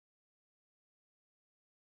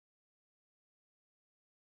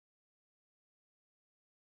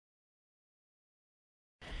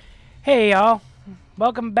Hey y'all,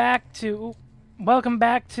 welcome back to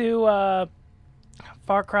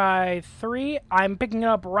Far Cry 3. I'm picking it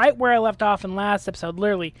up right where I left off in last episode.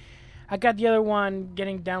 Literally, I got the other one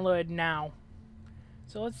getting downloaded now.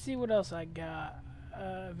 So let's see what else I got.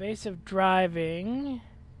 Evasive driving,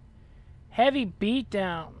 heavy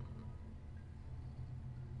beatdown.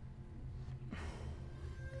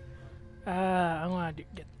 I want to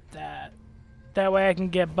get that. That way I can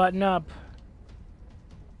get button up.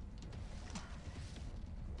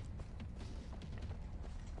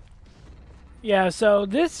 Yeah, so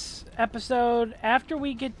this episode, after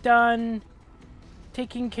we get done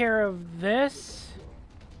taking care of this,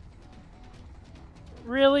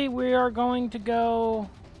 really, we are going to go...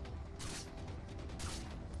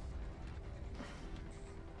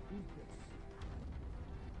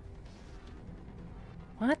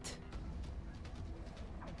 What?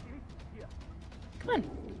 Come on,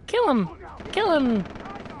 kill him! Kill him!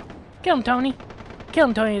 Kill him, Tony! Kill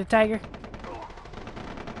him, Tony the Tiger!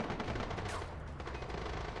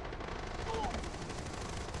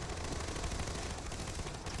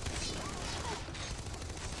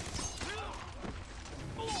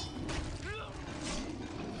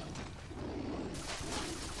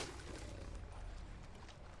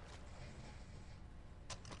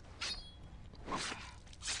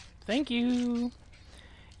 Thank you.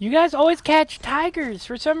 You guys always catch tigers.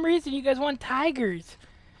 For some reason, you guys want tigers.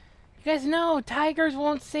 You guys know tigers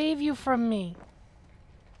won't save you from me.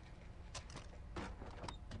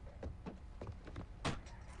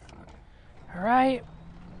 Alright.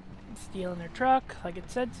 Stealing their truck like it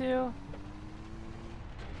said to.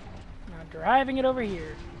 Now driving it over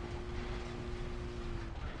here.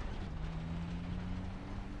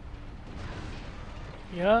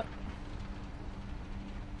 Yup.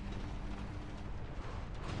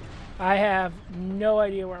 I have no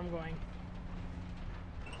idea where I'm going.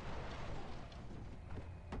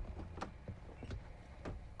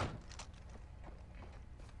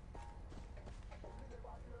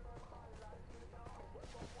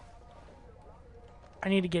 I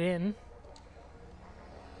need to get in.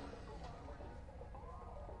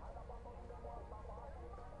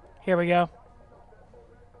 Here we go.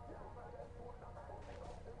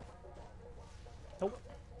 Nope.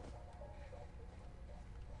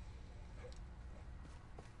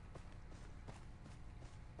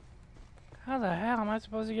 How the hell am I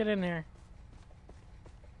supposed to get in there?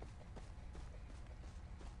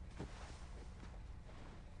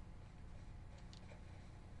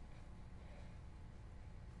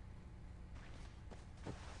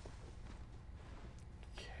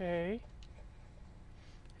 Okay.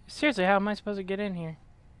 Seriously, how am I supposed to get in here?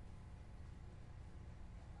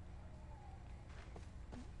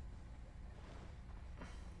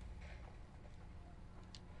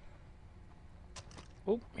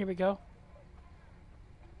 Oh, here we go.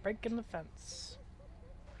 Breaking the fence.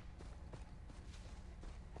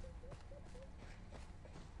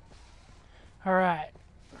 Alright.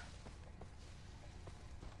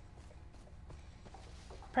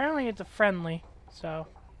 Apparently it's a friendly, so...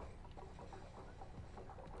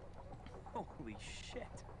 Holy shit.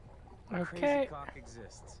 Okay. Crazy cock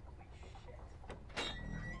exists.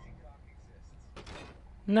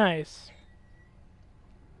 Nice.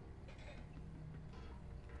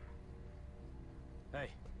 Hey.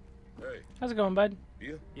 Hey, How's it going, bud?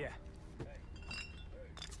 you? Yeah.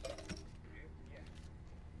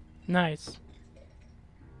 Nice.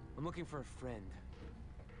 I'm looking for a friend.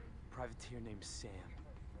 Privateer named Sam.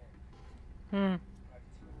 Hmm.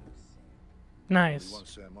 Nice. Only one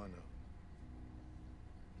Sam I know.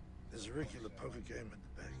 There's a regular poker game at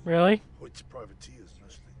the back. Really? Hoyts privateers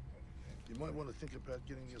mostly. You might want to think about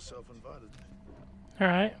getting yourself invited.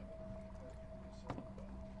 Alright.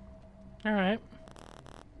 Alright.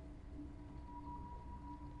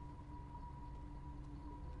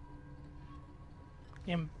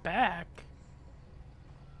 I'm back.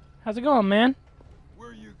 How's it going, man? Where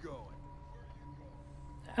are you going?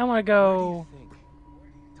 I want to Where go... do you think?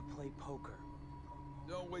 To play poker.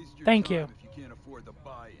 Don't waste your Thank time you. if you can't afford the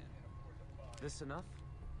buy-in. This enough?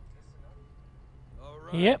 All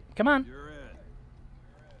right. Yep, come on. You're in.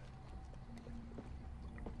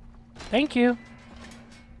 Thank you.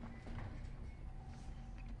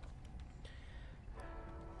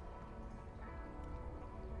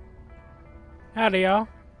 Howdy, y'all.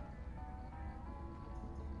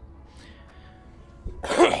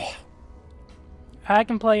 I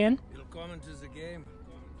can play in. Willkommen to the game.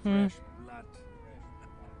 Hmm. Fresh blood.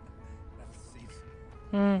 That's it.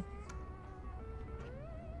 Hmm.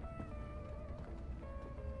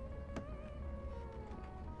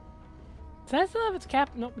 Does that still have its cap?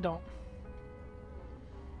 Nope, don't.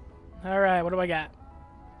 Alright, what do I got?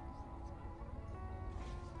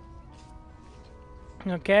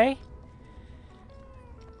 Okay.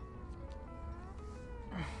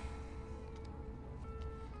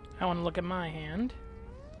 I want to look at my hand.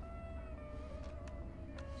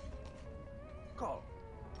 Call.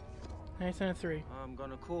 Nice and a 3. I'm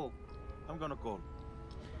gonna call. I'm gonna call.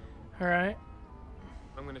 Alright.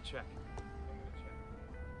 I'm gonna check.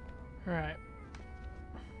 Alright.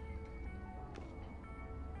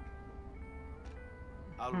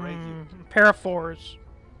 I'll raise you. Pair of 4s.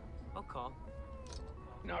 I'll call.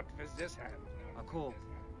 Not with this hand. I'll call.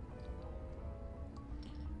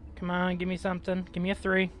 Come on, give me something. Give me a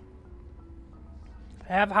 3.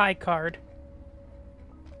 I have high card.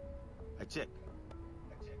 I check.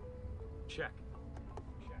 Check.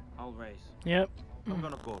 I'll raise. Yep. I'm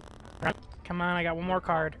gonna call. Come on, I got one more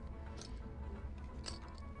card.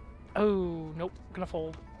 Oh, nope. Gonna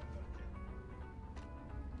fold.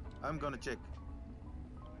 I'm gonna check.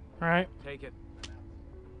 Alright, Take it.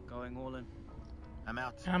 Going all in. I'm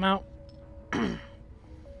out. I'm out.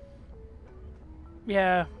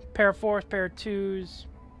 Yeah, pair of 4s, pair of 2s.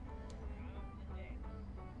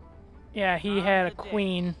 Yeah, he had a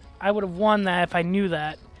queen. I would have won that if I knew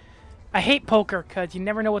that. I hate poker because you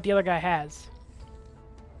never know what the other guy has.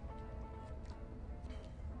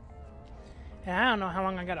 And I don't know how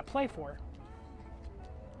long I gotta play for.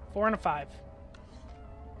 4 and a 5.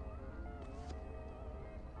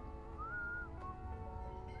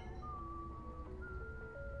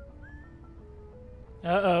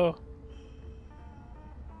 Uh-oh.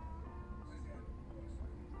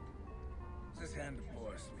 This hand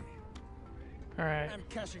bores me. Alright. I'm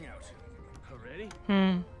cashing out. Already?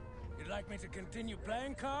 You'd like me to continue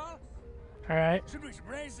playing, Carl? Alright. Should we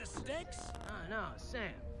raise the stakes? Ah, no, Sam.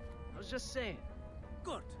 I was just saying.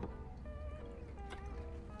 Good.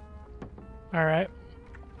 Alright.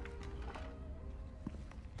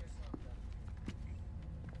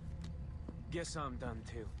 Guess I'm done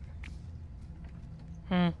too.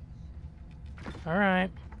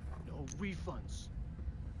 Alright. No refunds.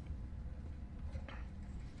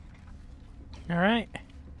 Alright.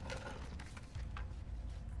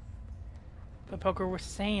 The poker with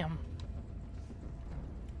Sam.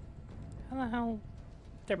 How the hell?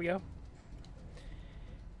 There we go.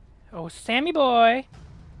 Oh, Sammy boy.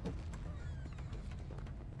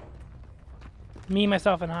 Me,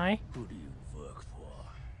 myself, and I. Who do you work for?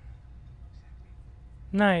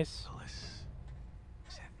 Nice. Alice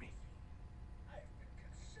sent me.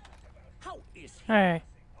 How is he? Hey.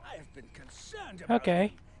 I have been concerned about Okay.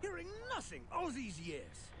 him, hearing nothing all these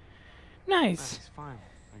years. Nice. It's fine,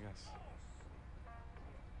 I guess.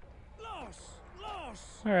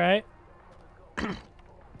 Loss! Alright.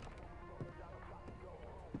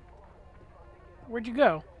 Where'd you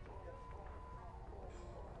go?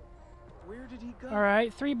 Where did he go?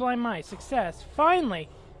 Alright, 3 blind mice. Success. Finally!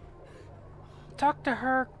 Talk to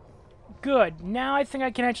her. Good. Now I think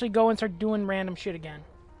I can actually go and start doing random shit again.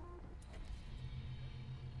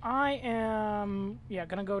 I am... yeah,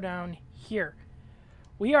 gonna go down here.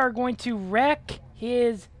 We are going to wreck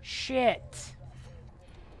his shit.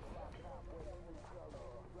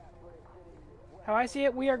 How I see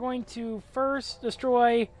it, we are going to first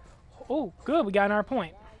destroy... oh, good, we got an R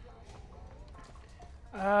point.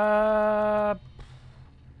 I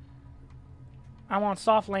want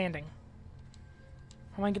soft landing.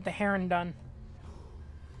 I want to get the heron done.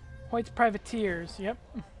 Hoyt's privateers, yep.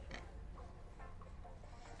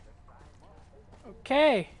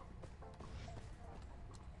 Okay.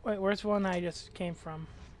 Wait, where's the one I just came from?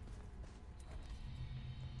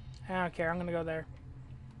 I don't care, I'm gonna go there.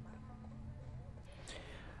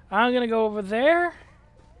 I'm gonna go over there,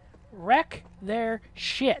 wreck their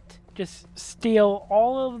shit. Just steal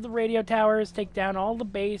all of the radio towers, take down all the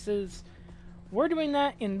bases. We're doing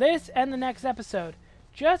that in this and the next episode.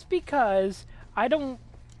 Just because I don't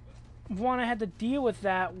want to have to deal with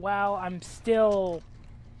that while I'm still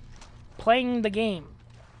playing the game.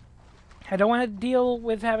 I don't want to deal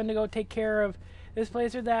with having to go take care of this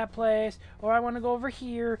place or that place, or I want to go over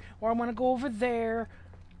here, or I want to go over there.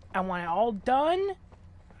 I want it all done.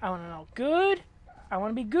 I want it all good. I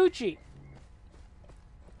want to be Gucci.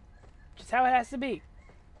 Just how it has to be.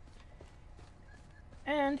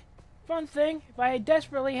 And, fun thing, if I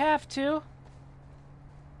desperately have to...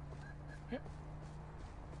 yep.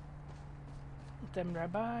 Let them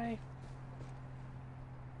drive by.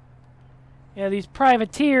 Yeah, these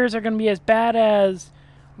privateers are going to be as bad as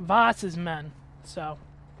Voss's men, so...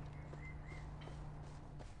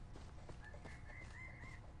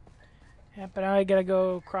 yeah, but I gotta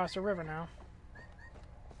go across the river now.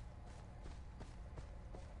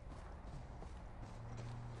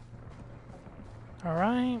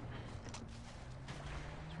 Alright.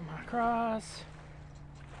 Swim across.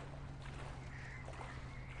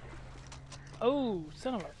 Oh,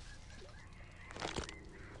 son of a...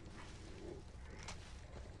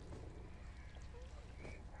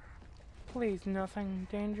 Please, nothing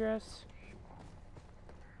dangerous.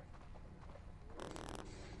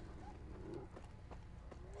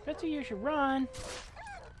 Bet you should run.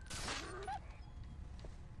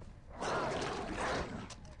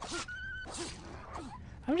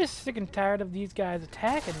 I'm just sick and tired of these guys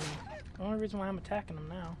attacking me. The only reason why I'm attacking them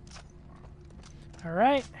now.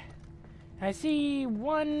 Alright. I see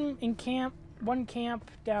one camp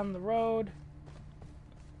down the road.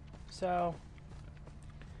 So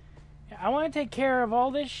yeah, I want to take care of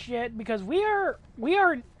all this shit because we are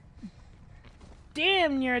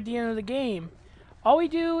damn near at the end of the game. All we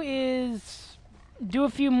do is do a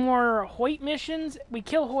few more Hoyt missions. We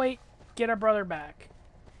kill Hoyt, get our brother back.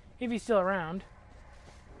 If he's still around.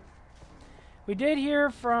 We did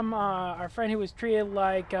hear from our friend who was treated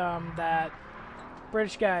like that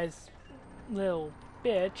British guy's little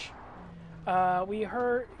bitch. We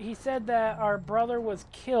heard he said that our brother was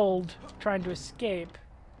killed trying to escape.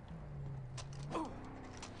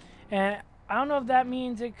 And I don't know if that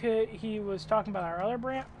means he was talking about our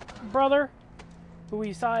other brother who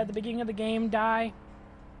we saw at the beginning of the game die.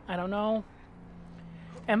 I don't know.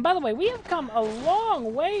 And by the way, we have come a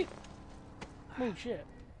long way. Oh shit.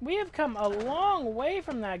 We have come a long way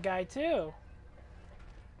from that guy too.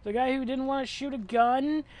 The guy who didn't want to shoot a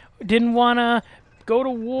gun, didn't want to go to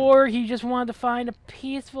war, he just wanted to find a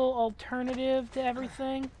peaceful alternative to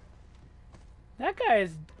everything. That guy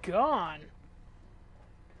is gone.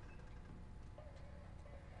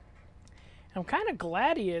 I'm kind of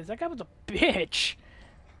glad he is. That guy was a bitch.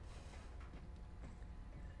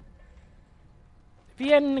 If he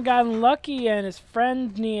hadn't gotten lucky and his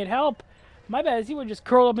friends needed help, my bet is he would just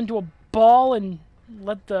curl up into a ball and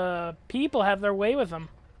let the people have their way with him.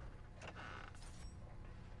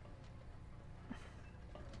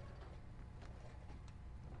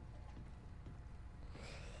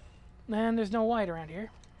 And there's no white around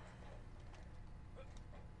here.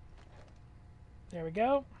 There we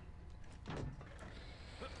go.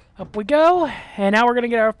 Up we go, and now we're gonna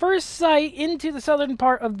get our first sight into the southern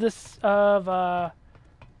part of this of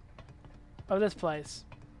this place.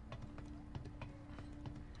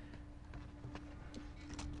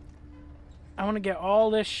 I want to get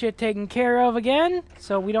all this shit taken care of again,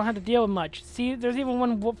 so we don't have to deal with much. See, there's even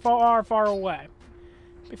one far, far away.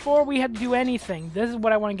 Before we have to do anything, this is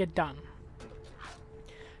what I want to get done.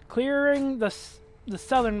 Clearing the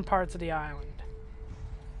southern parts of the island.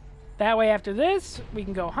 That way, after this, we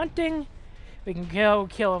can go hunting. We can go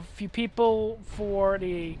kill a few people for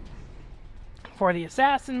the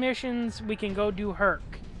assassin missions. We can go do Herc.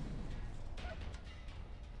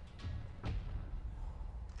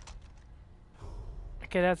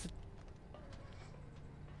 Okay, that's a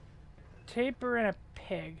tapir and a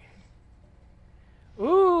pig.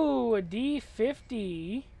 Ooh, a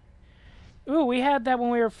D50. Ooh, we had that when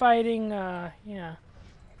we were fighting, yeah.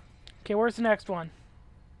 Okay, where's the next one?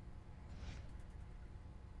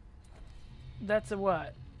 That's a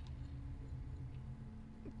what?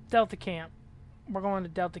 Delta Camp. We're going to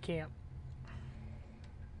Delta Camp.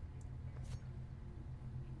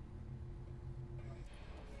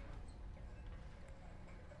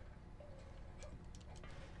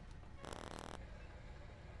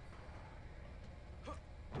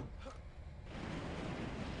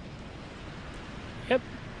 Yep.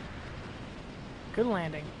 Good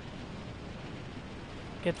landing.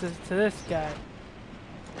 Get this to this guy.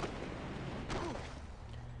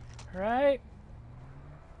 Alright.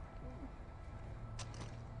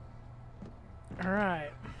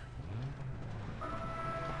 Alright.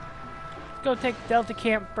 Let's go take Delta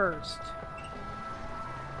Camp first.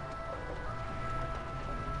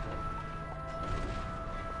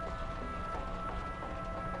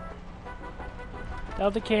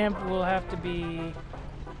 Delta Camp will have to be...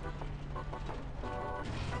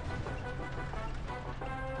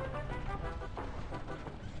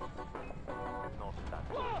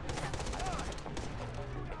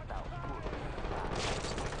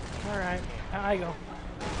 Alright, I go.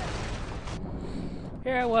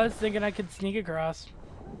 Here I was thinking I could sneak across.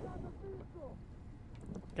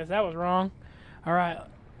 Guess that was wrong. Alright.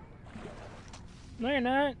 No, you're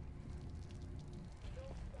not.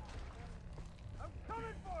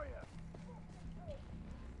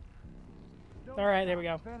 Alright, there we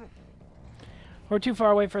go. We're too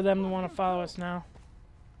far away for them to want to follow us now.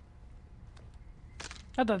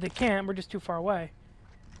 Not that they can't, we're just too far away.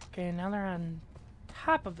 Okay, now they're on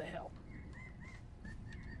top of the hill.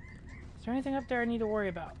 Is there anything up there I need to worry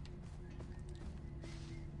about?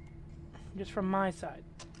 Just from my side.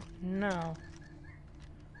 No.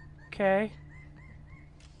 Okay.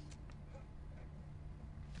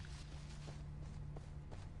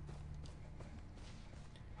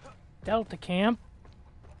 Delta camp.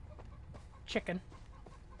 Chicken.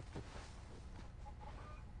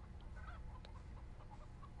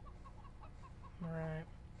 Alright.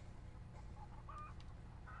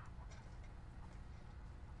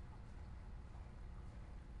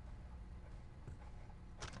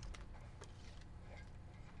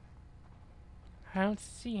 I don't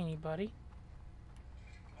see anybody.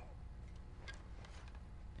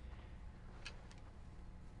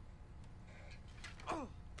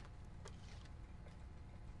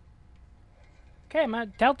 Okay, I'm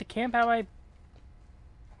at Delta Camp. How do I...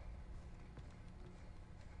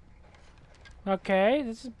 Okay,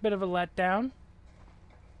 this is a bit of a letdown.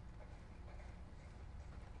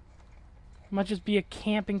 Might just be a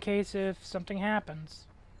camp in case if something happens.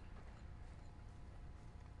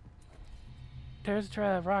 There's a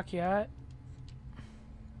trail of rock yacht.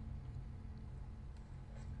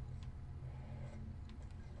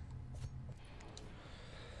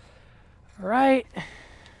 Alright.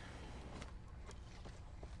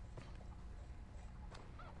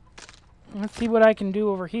 Let's see what I can do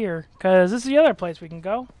over here, because this is the other place we can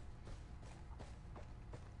go.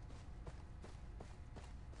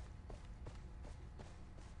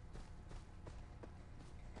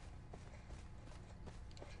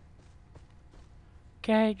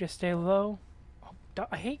 Okay, just stay low. Oh,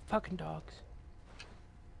 I hate fucking dogs.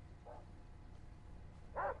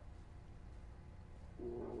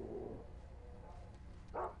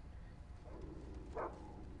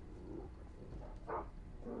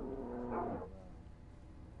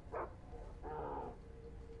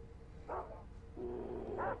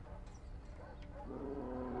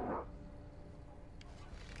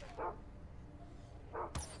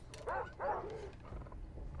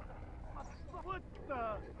 What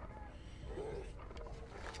the?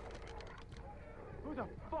 Who the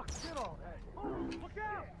fuck did all that? Oh, look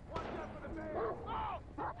out! Watch out for the bear! Oh!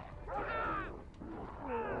 Ah!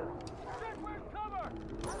 Shit, where's cover?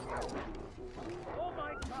 Oh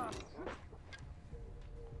my god!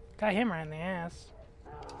 Got him right in the ass.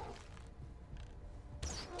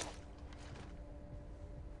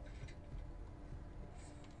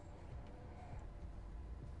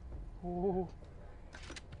 Ooh.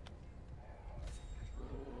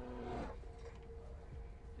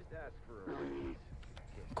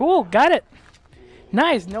 Cool, got it.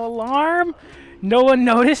 Nice, no alarm. No one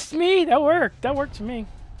noticed me. That worked. That worked for me.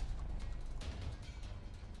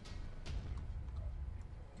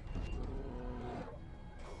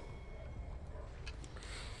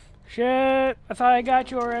 Shit, I thought I got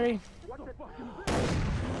you already.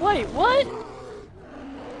 Wait, what?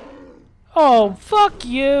 Oh, fuck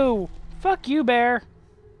you. Fuck you, bear.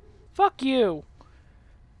 Fuck you.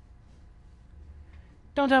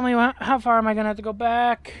 Don't tell me how far am I gonna have to go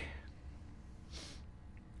back.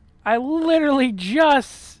 I literally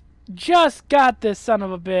just got this son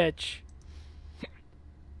of a bitch.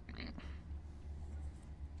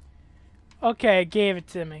 Okay, gave it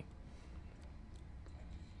to me.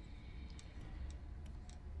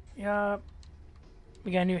 Yup.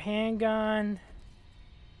 We got a new handgun.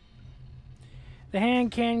 The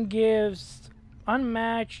hand cannon gives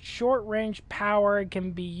unmatched short-range power. It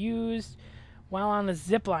can be used while on a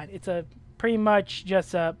zipline. It's a pretty much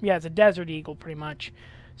just a it's a Desert Eagle pretty much.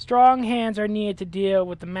 Strong hands are needed to deal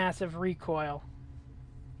with the massive recoil.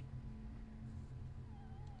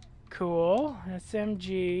 Cool.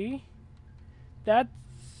 SMG. That's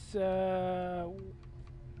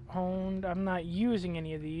honed. I'm not using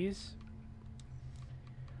any of these.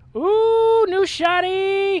 Ooh, new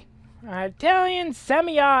shotty! Italian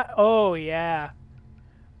semi-auto. Oh yeah.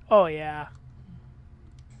 Oh yeah.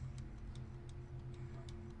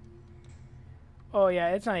 Oh yeah,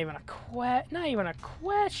 it's not even a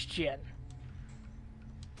question.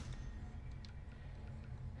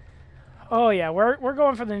 Oh yeah, we're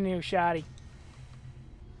going for the new shotty.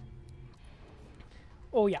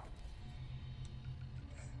 Oh yeah.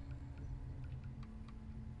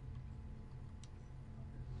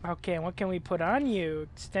 Okay, what can we put on you?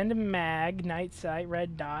 Extended mag, night sight,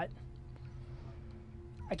 red dot.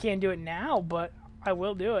 I can't do it now, but I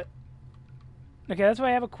will do it. Okay, that's what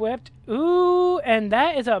I have equipped. Ooh, and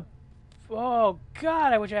that is a... Oh,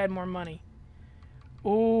 God, I wish I had more money.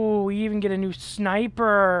 Ooh, we even get a new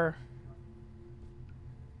sniper.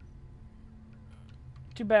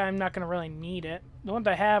 Too bad I'm not going to really need it. The one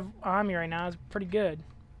that I have on me right now is pretty good.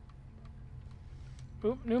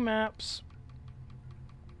 Oop, new maps.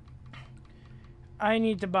 I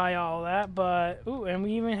need to buy all that, but... Ooh, and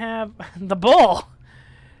we even have the bull!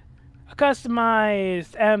 A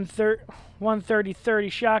customized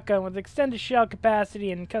M130-30 shotgun with extended shell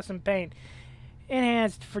capacity and custom paint.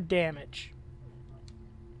 Enhanced for damage.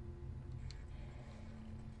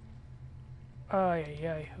 Oh,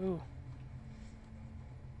 yeah. Ooh.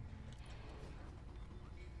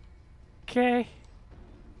 Okay.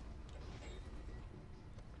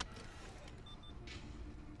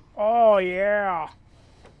 Oh, yeah.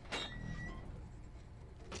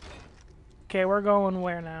 Okay, we're going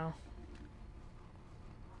where now?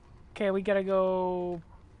 Okay, we gotta go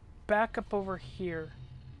back up over here.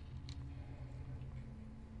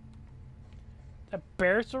 A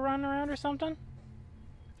bear still running around or something?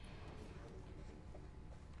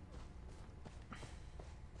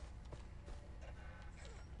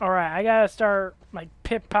 Alright, I gotta start, like,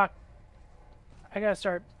 pickpocketing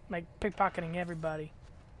everybody.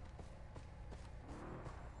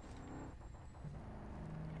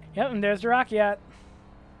 Yep, and there's the rock yacht.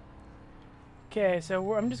 Okay,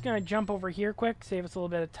 so I'm just gonna jump over here quick, save us a little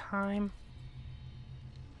bit of time.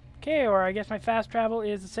 Okay, or I guess my fast travel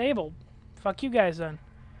is disabled. Fuck you guys then.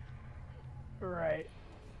 Right.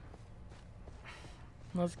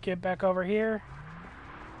 Let's get back over here.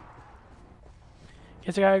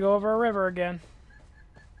 Guess I gotta go over a river again.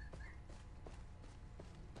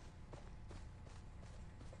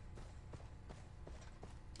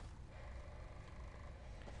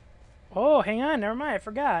 Oh, hang on, never mind, I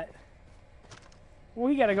forgot.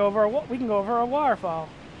 We gotta go over we can go over a waterfall.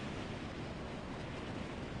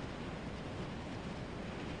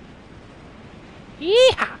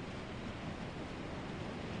 Yeehaw!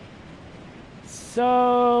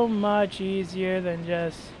 So much easier than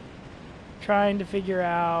just trying to figure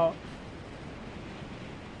out.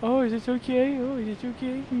 Oh, is this okay? Oh, is this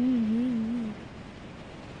okay?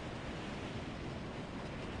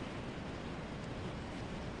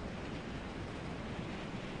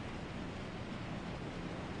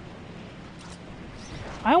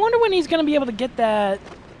 I wonder when he's gonna be able to get that,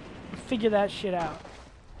 figure that shit out.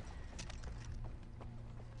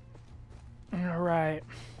 Alright.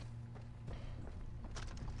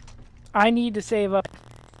 I need to save up.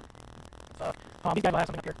 Oh, these guys will have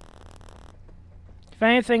something up here. If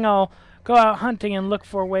anything, I'll go out hunting and look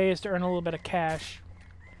for ways to earn a little bit of cash.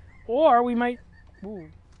 Or we might... Ooh.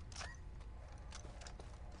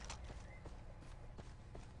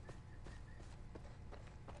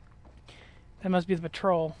 That must be the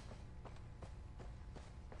patrol.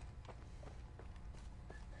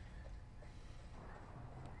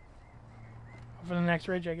 Over the next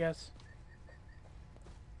ridge, I guess.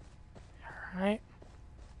 Alright.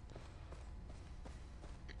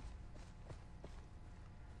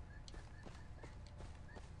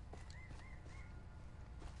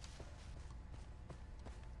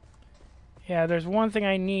 Yeah, there's one thing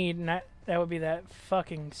I need, and that would be that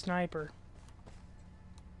fucking sniper.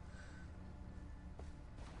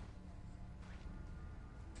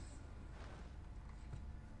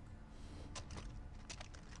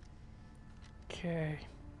 Okay.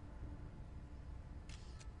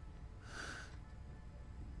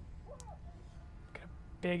 Got a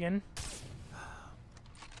biggin.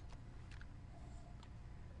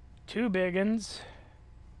 2 biggins.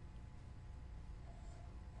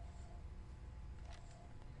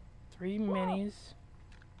 3 minis.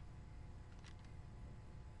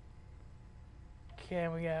 Okay,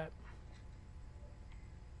 we got...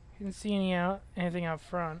 Didn't see anything out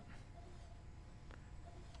front.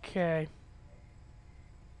 Okay.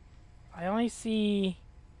 I only see...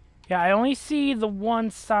 Yeah, I only see the one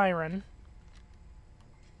siren.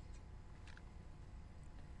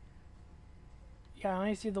 Yeah, I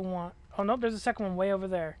only see the one. Oh, nope, there's a second one way over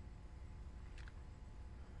there.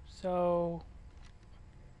 So...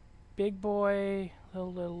 Big boy,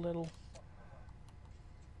 little.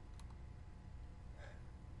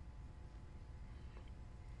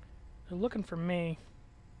 They're looking for me.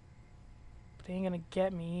 But they ain't gonna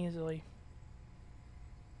get me easily.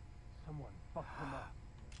 Someone fucked him up.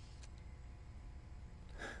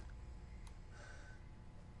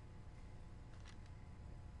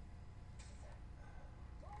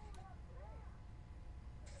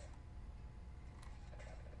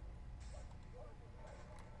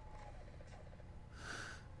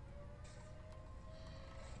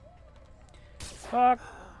 Fuck.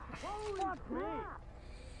 Fuck me!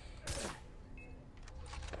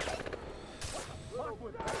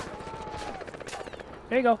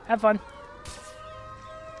 There you go. Have fun.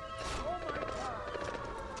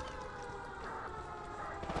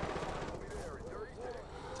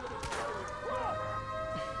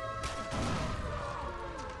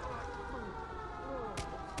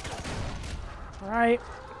 Alright.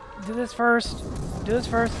 Do this first. Do this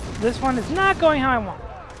first. This one is not going how I want.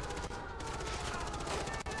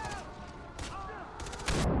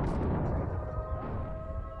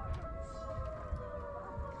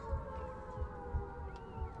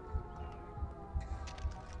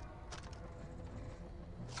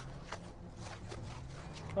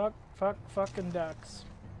 Fucking ducks.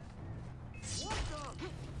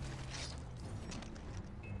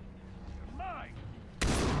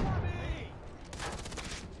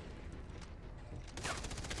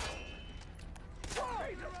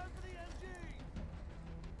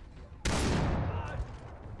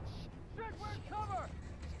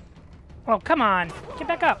 Oh, come on. Get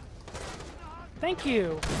back up. Thank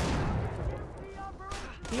you.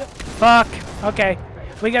 Yep. Fuck. Okay.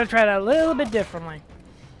 We gotta try that a little bit differently.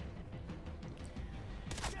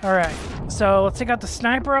 Alright. So, let's take out the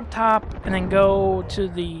sniper up top and then go to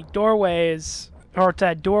the doorways, or to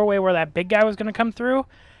that doorway where that big guy was gonna come through,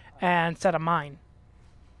 and set a mine.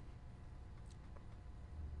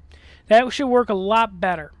 That should work a lot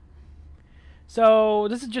better. So,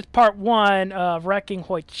 this is just part 1 of wrecking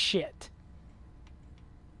Hoyt's shit.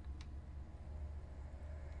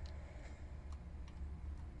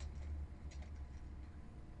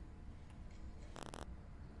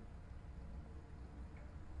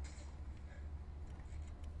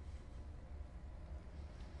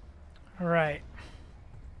 Right.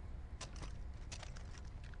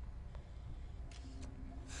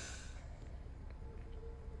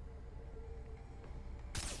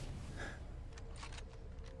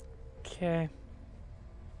 Okay.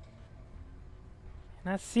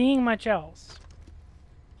 Not seeing much else.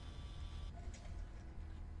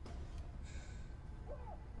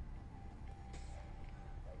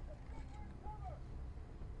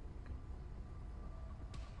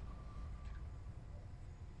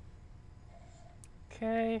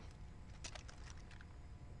 Okay.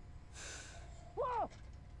 Whoa!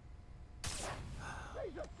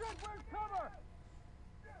 Jesus, Fred, where's cover?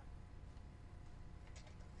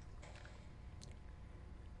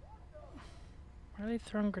 Why are they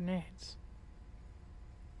throwing grenades?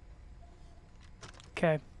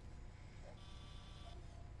 Okay.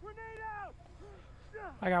 Grenade out!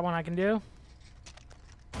 I got one I can do.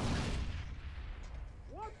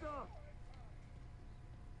 What the?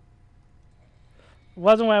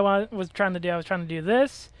 Wasn't what I was trying to do. I was trying to do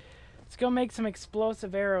this. Let's go make some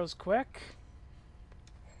explosive arrows quick.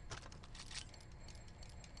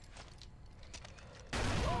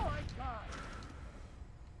 Oh my God!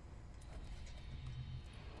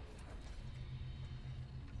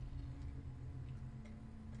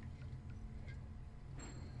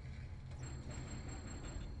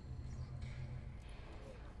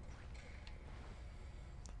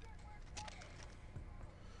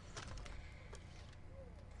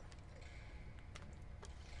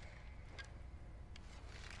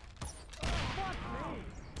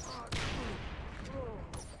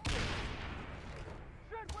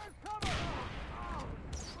 Fred, where's cover?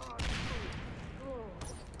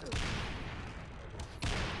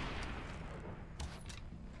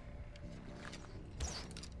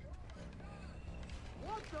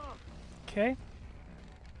 What the? Okay.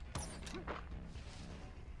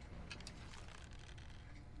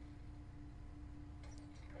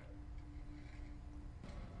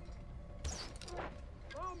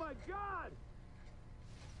 Oh my God!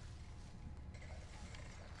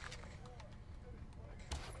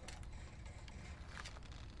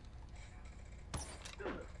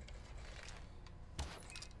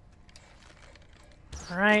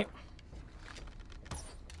 All right.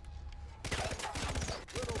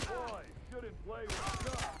 Little boy shouldn't play with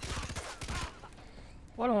guns.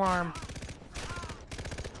 What alarm?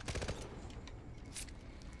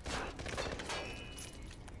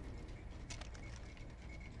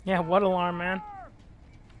 Yeah, what alarm, man?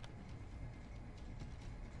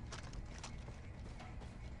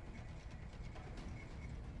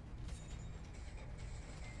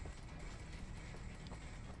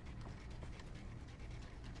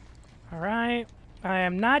 Alright. I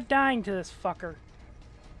am not dying to this fucker.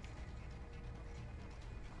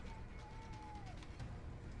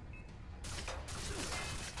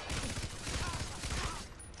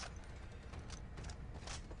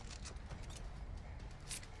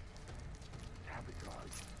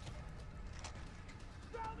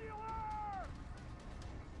 Sound the alarm!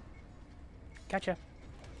 Gotcha.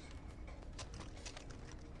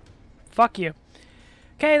 Fuck you.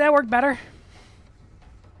 Okay, that worked better.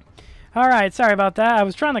 Alright, sorry about that. I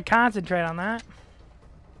was trying to concentrate on that.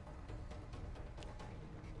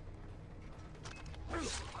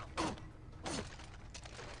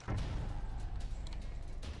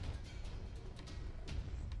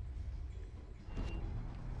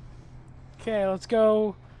 Okay, let's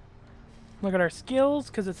go look at our skills,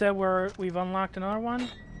 because it said we've unlocked another one.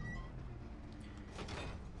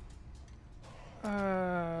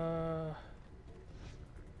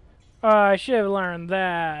 I should have learned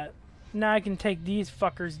that. Now I can take these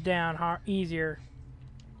fuckers down easier.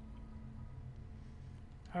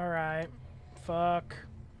 Alright. Fuck.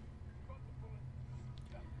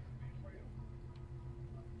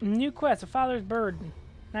 New quest, a father's bird.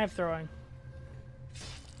 Knife throwing.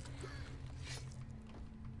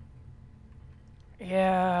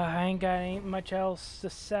 Yeah, I ain't got much else to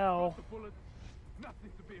sell.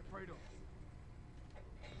 Nothing to be afraid of.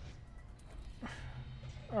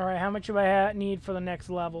 Alright, how much do I need for the next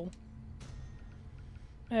level?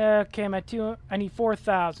 Okay, I need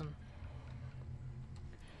 4,000.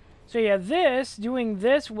 So yeah, doing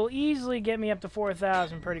this will easily get me up to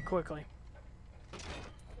 4,000 pretty quickly.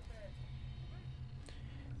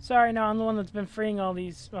 Sorry, no, I'm the one that's been freeing all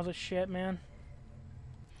this shit, man.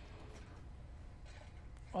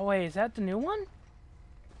 Oh wait, is that the new one?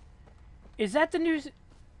 Is that the new...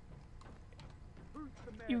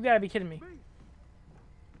 You gotta be kidding me.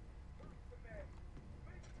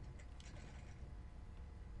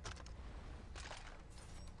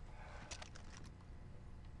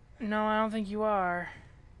 No, I don't think you are.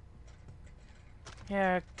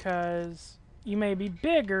 Yeah, 'cause you may be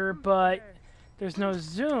bigger, but there's no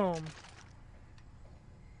zoom.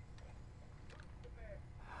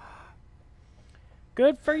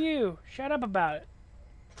 Good for you. Shut up about it.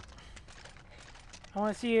 I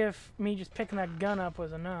want to see if me just picking that gun up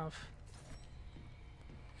was enough.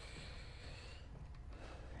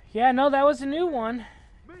 Yeah, no, that was a new one.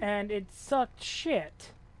 And it sucked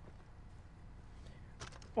shit.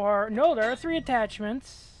 Or, no, there are 3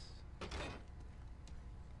 attachments.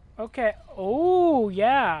 Okay. Oh,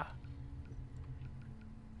 yeah.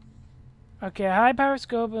 Okay, high power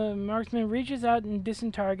scope. Marksman reaches out and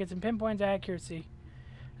distant targets and pinpoints accuracy.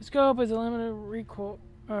 The scope is a limited reticle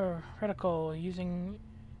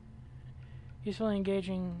usefully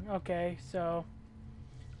engaging. Okay, so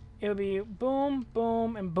it would be boom,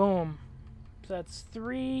 boom, and boom. So that's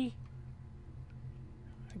 3.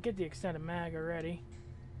 I get the extended mag already.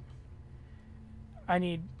 I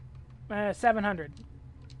need 700.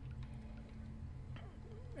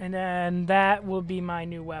 And then that will be my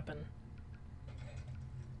new weapon.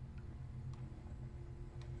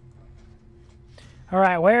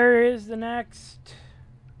 Alright, where is the next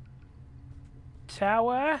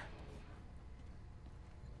tower?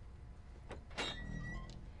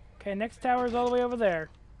 Okay, next tower is all the way over there.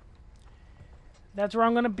 That's where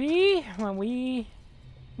I'm gonna be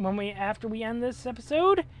after we end this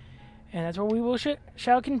episode. And that's where we will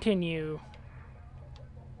shall continue.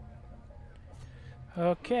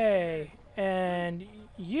 Okay, and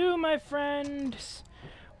you, my friends,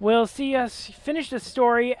 will see us finish the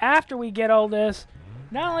story after we get all this.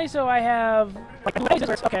 Not only so I have...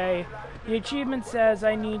 Okay, the achievement says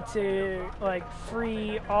I need to, like,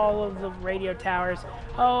 free all of the radio towers.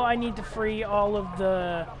 Oh, I need to free all of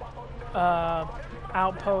the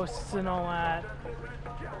outposts and all that.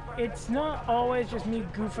 It's not always just me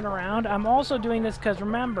goofing around. I'm also doing this because,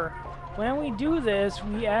 remember, when we do this,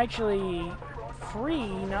 we actually free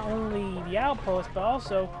not only the outpost, but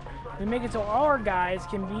also we make it so our guys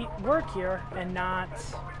can work here and not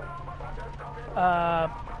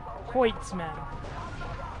Hoyts men.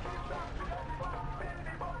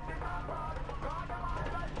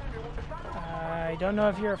 I don't know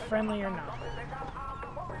if you're friendly or not.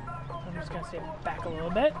 I'm just gonna stay back a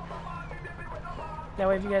little bit. That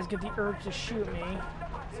way if you guys get the urge to shoot me,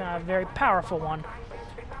 it's not a very powerful one.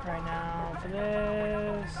 Right now, for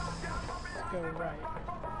this, go right.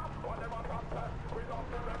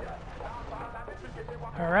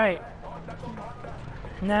 Alright.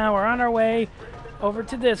 Now we're on our way over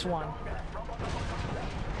to this one.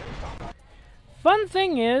 Fun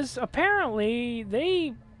thing is, apparently,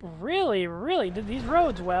 they really did these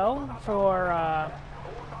roads well for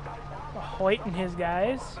Hoyt and his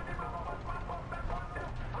guys.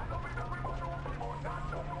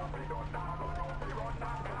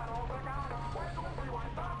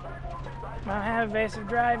 I don't have evasive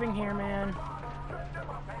driving here, man.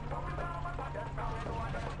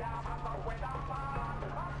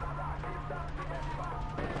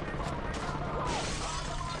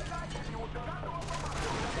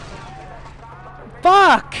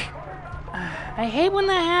 Fuck! I hate when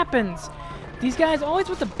that happens. These guys always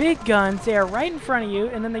with the big guns, they are right in front of you,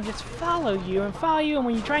 and then they just follow you, and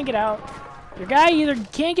when you try and get out, your guy either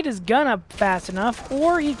can't get his gun up fast enough,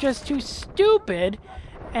 or he's just too stupid,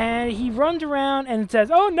 and he runs around and says,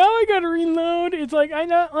 "Oh, now I gotta reload." It's like, I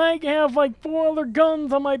not like have like 4 other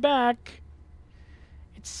guns on my back.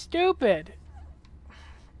 It's stupid.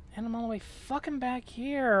 And I'm all the way fucking back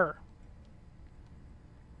here.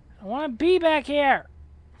 I want to be back here.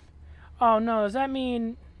 Oh no, does that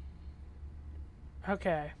mean...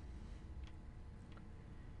 Okay.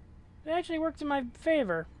 It actually worked in my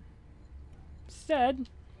favor. Instead,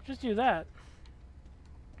 just do that.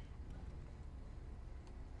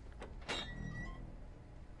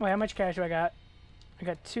 Wait, how much cash do I got? I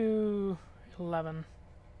got 211.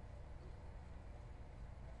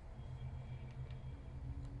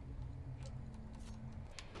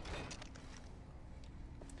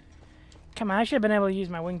 Come on, I should have been able to use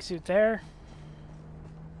my wingsuit there.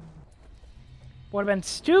 Would have been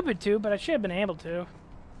stupid to, but I should have been able to.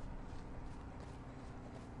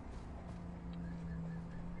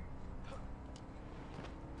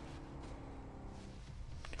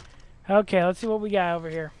 Okay, let's see what we got over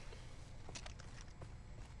here.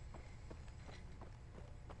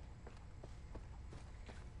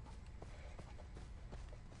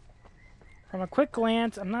 From a quick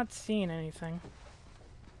glance, I'm not seeing anything.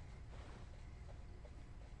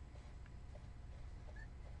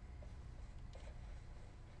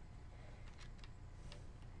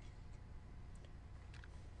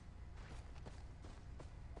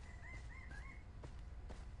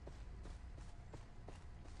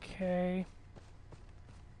 Okay.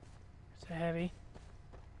 It's a heavy.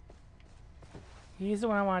 He's the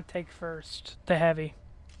one I want to take first. The heavy.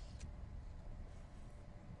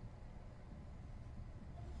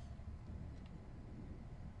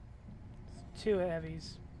 It's 2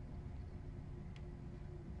 heavies.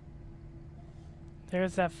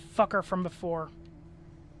 There's that fucker from before.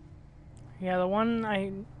 Yeah, the one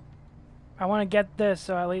I want to get this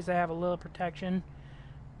so at least I have a little protection.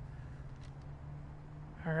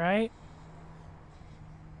 Alright.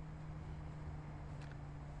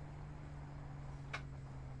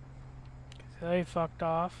 So they fucked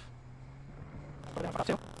off. Not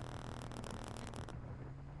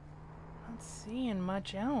seeing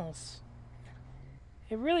much else.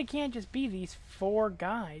 It really can't just be these 4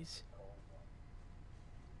 guys.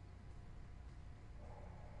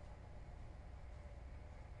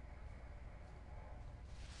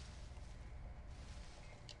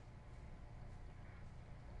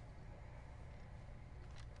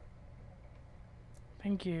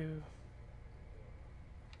 Thank you.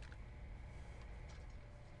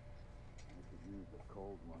 I could use a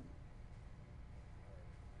cold one.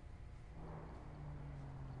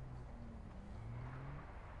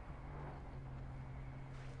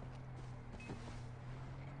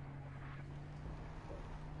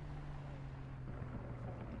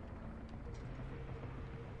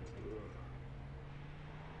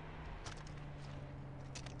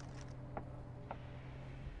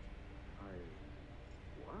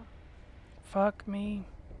 Fuck me.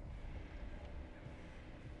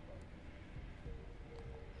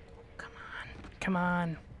 Come on. Come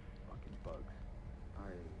on. Fucking bugs.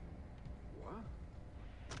 What?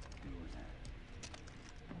 Doing that.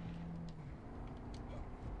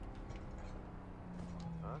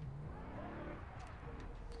 Huh?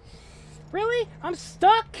 Really? I'm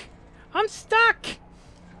stuck! I'm stuck!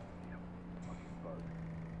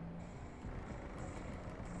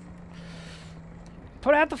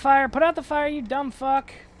 Put out the fire! Put out the fire, you dumb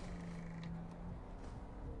fuck!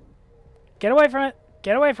 Get away from it!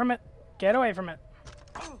 Get away from it! Get away from it!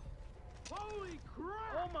 Holy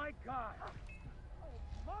crap! Oh my god!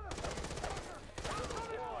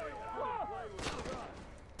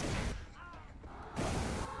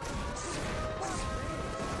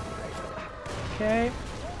 Okay.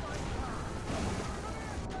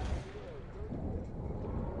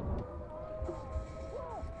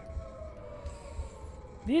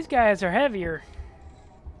 These guys are heavier.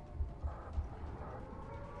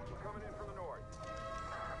 We're coming in from the north.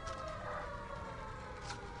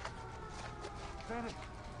 Panic.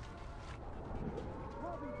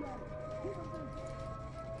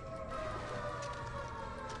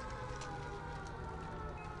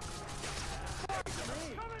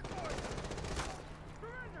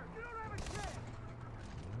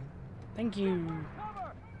 Thank you.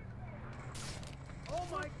 Cover! Oh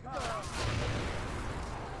my god!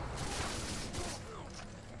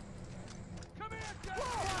 Come here,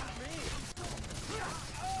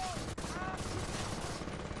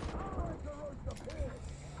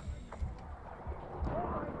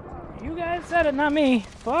 You guys said it, not me.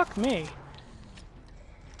 Fuck me.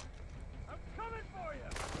 I'm coming for you!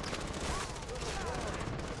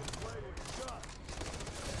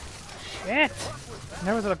 Shit.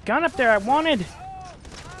 There was a gun up there I wanted.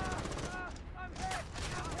 I'm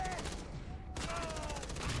hit!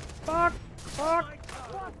 Fuck. Fuck.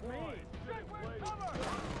 Fuck me!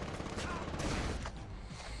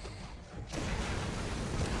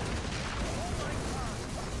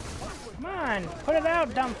 Come on, put it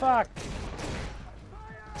out, dumb fuck.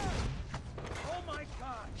 Oh my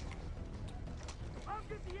God! I'll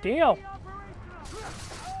get the Deal.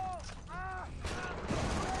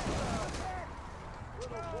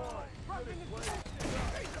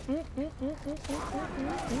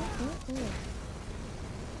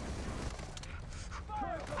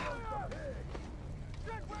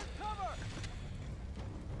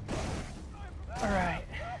 All right.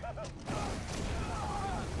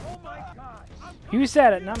 You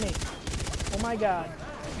said it, not me. Oh my God.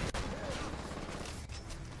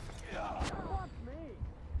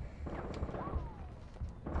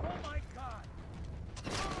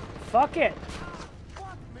 Fuck it.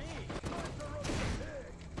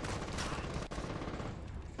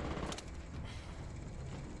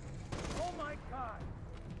 Oh my God!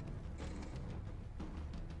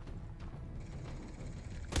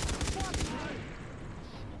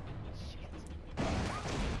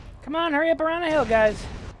 Come on, hurry up around the hill, guys.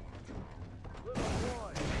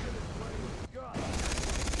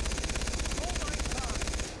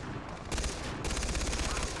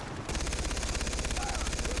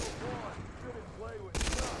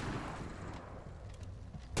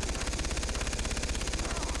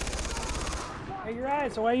 Hey, you're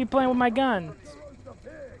right. So why are you playing with my gun?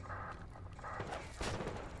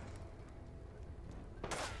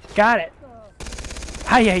 Got it.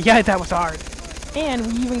 Ah, yeah, that was hard. And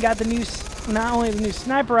we even got the new, not only the new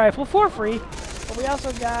sniper rifle for free, but we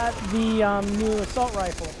also got the new assault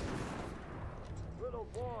rifle.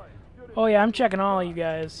 Oh yeah, I'm checking all you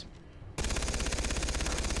guys.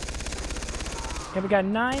 Yeah, we got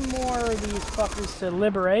 9 more of these fuckers to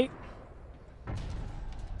liberate.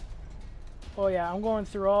 Oh yeah, I'm going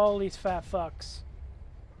through all these fat fucks.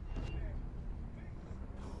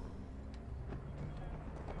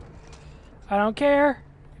 I don't care.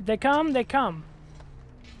 If they come, they come.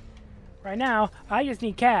 Right now, I just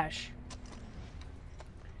need cash.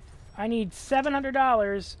 I need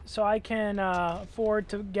 $700 so I can afford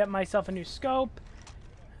to get myself a new scope.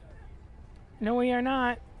 No, we are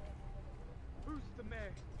not. Who's the man?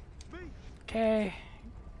 Me? Okay.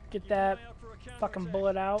 Get that fucking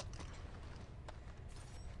bullet out.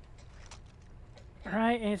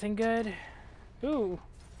 Alright, anything good? Ooh,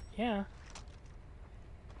 yeah.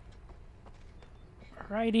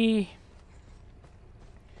 Alrighty.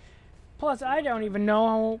 Plus, I don't even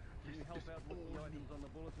know.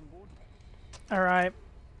 Alright.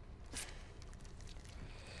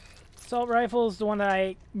 Assault rifle is the one that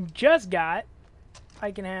I just got.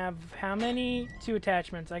 I can have how many? 2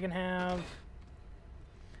 attachments. I can have...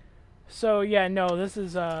 So, yeah, no, this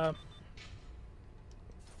is,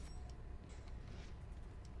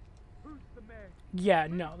 yeah,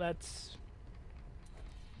 no, that's...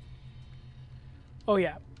 Oh,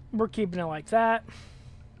 yeah. We're keeping it like that.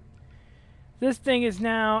 This thing is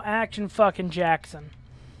now Action fucking Jackson.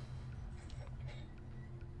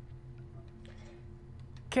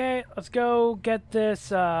 Okay, let's go get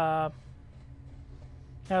this, now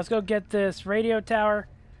let's go get this radio tower.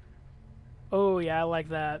 Oh, yeah, I like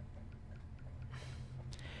that.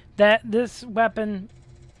 This weapon...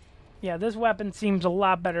 Yeah, this weapon seems a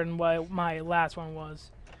lot better than what my last one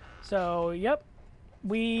was. So, yep.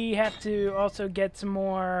 We have to also get some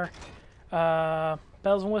more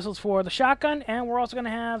bells and whistles for the shotgun, and we're also going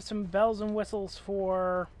to have some bells and whistles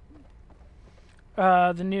for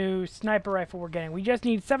the new sniper rifle we're getting. We just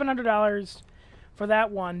need $700 for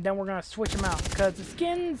that one, then we're going to switch them out, because the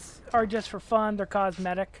skins are just for fun. They're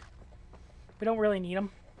cosmetic. We don't really need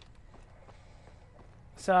them.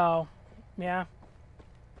 So, yeah.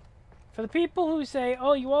 For the people who say,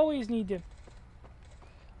 oh, you always need to...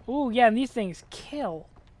 Ooh, yeah, and these things kill.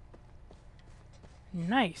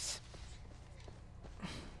 Nice.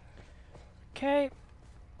 Okay.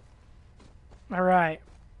 Alright.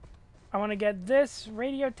 I want to get this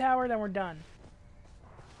radio tower, then we're done.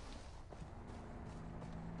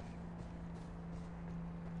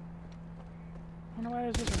 I wonder why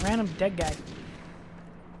there's this random dead guy.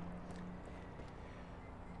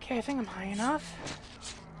 Okay, I think I'm high enough.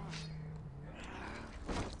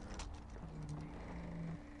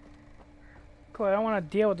 Cool, I don't want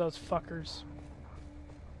to deal with those fuckers.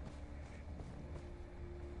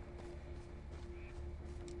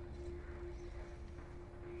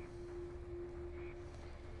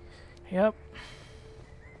 Yep.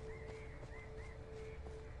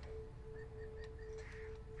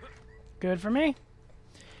 Good for me.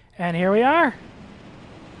 And here we are.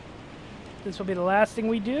 This will be the last thing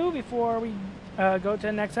we do before we go to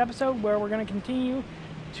the next episode, where we're going to continue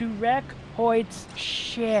to wreck Hoyt's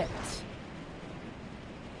shit.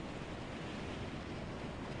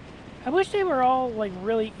 I wish they were all, like,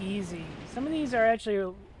 really easy. Some of these are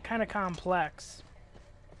actually kind of complex.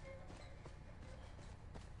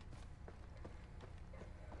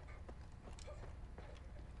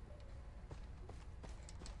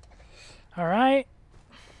 Alright.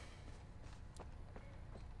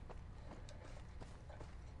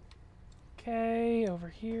 Okay, over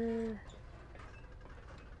here.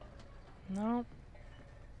 No.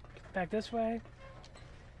 Back this way.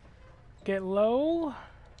 Get low.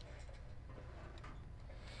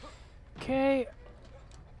 Okay.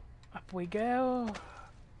 Up we go.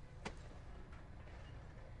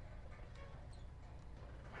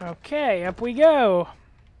 Okay, up we go.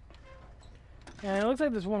 And it looks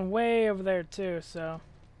like there's one way over there too, so.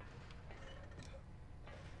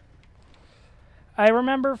 I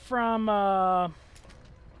remember from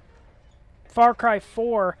Far Cry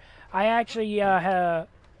 4, I actually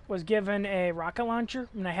was given a rocket launcher,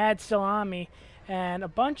 and I had still on me, and a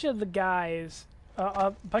bunch of the guys,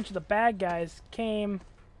 a bunch of the bad guys came.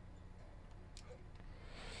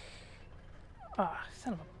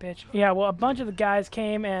 Son of a bitch. Yeah, well, a bunch of the guys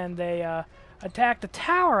came and they attacked the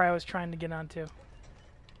tower I was trying to get onto.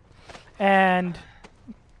 And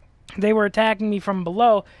they were attacking me from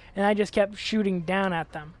below, and I just kept shooting down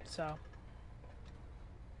at them, so.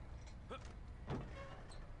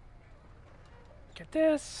 Get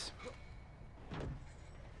this.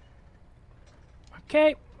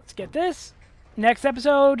 Okay, let's get this. Next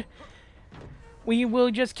episode, we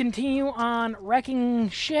will just continue on wrecking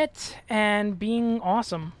shit and being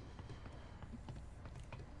awesome.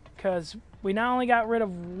 Because we not only got rid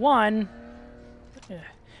of one...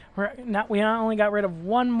 we not only got rid of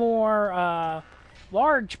one more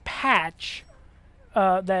large patch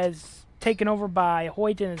that is taken over by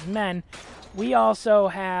Hoyt and his men, we also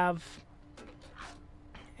have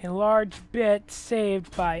a large bit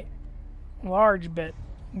saved by large bit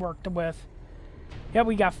worked with. Yep,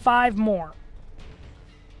 we got 5 more.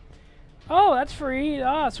 Oh, that's free.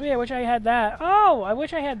 Oh, sweet. I wish I had that. Oh, I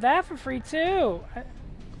wish I had that for free too.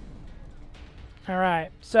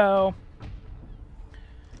 Alright, so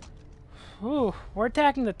we're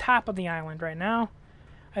attacking the top of the island right now.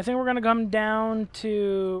 I think we're going to come down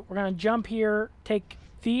to... We're going to jump here, take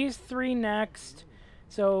these 3 next.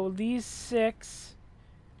 So these 6.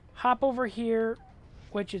 Hop over here,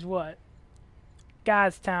 which is what?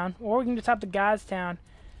 Gaztown. Or we can just hop to Gaztown,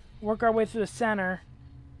 work our way through the center,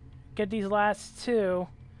 get these last 2.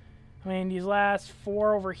 I mean, these last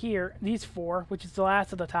 4 over here. These 4, which is the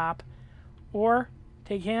last of the top. Or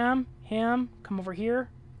take him, come over here,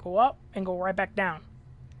 go up, and go right back down.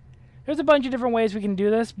 There's a bunch of different ways we can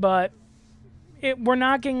do this, but we're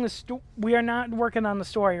not getting we are not working on the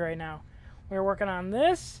story right now. We're working on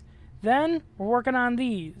this, then we're working on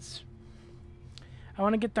these. I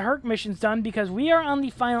want to get the Herc missions done because we are on the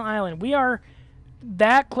final island. We are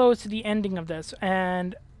that close to the ending of this,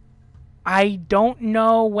 and I don't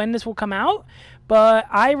know when this will come out, but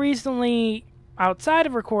I recently, outside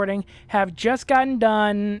of recording, have just gotten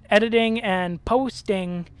done editing and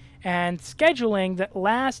posting and scheduling the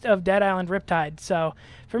last of Dead Island Riptide. So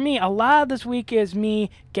for me, a lot of this week is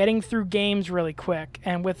me getting through games really quick.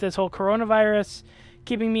 And with this whole coronavirus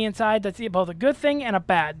keeping me inside, that's both a good thing and a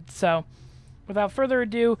bad. So without further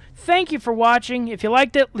ado, thank you for watching. If you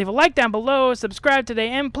liked it, leave a like down below, subscribe today,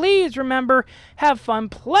 and please remember, have fun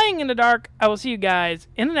playing in the dark. I will see you guys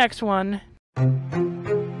in the next one.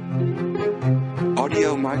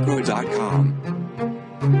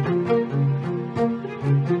 AudioMicro.com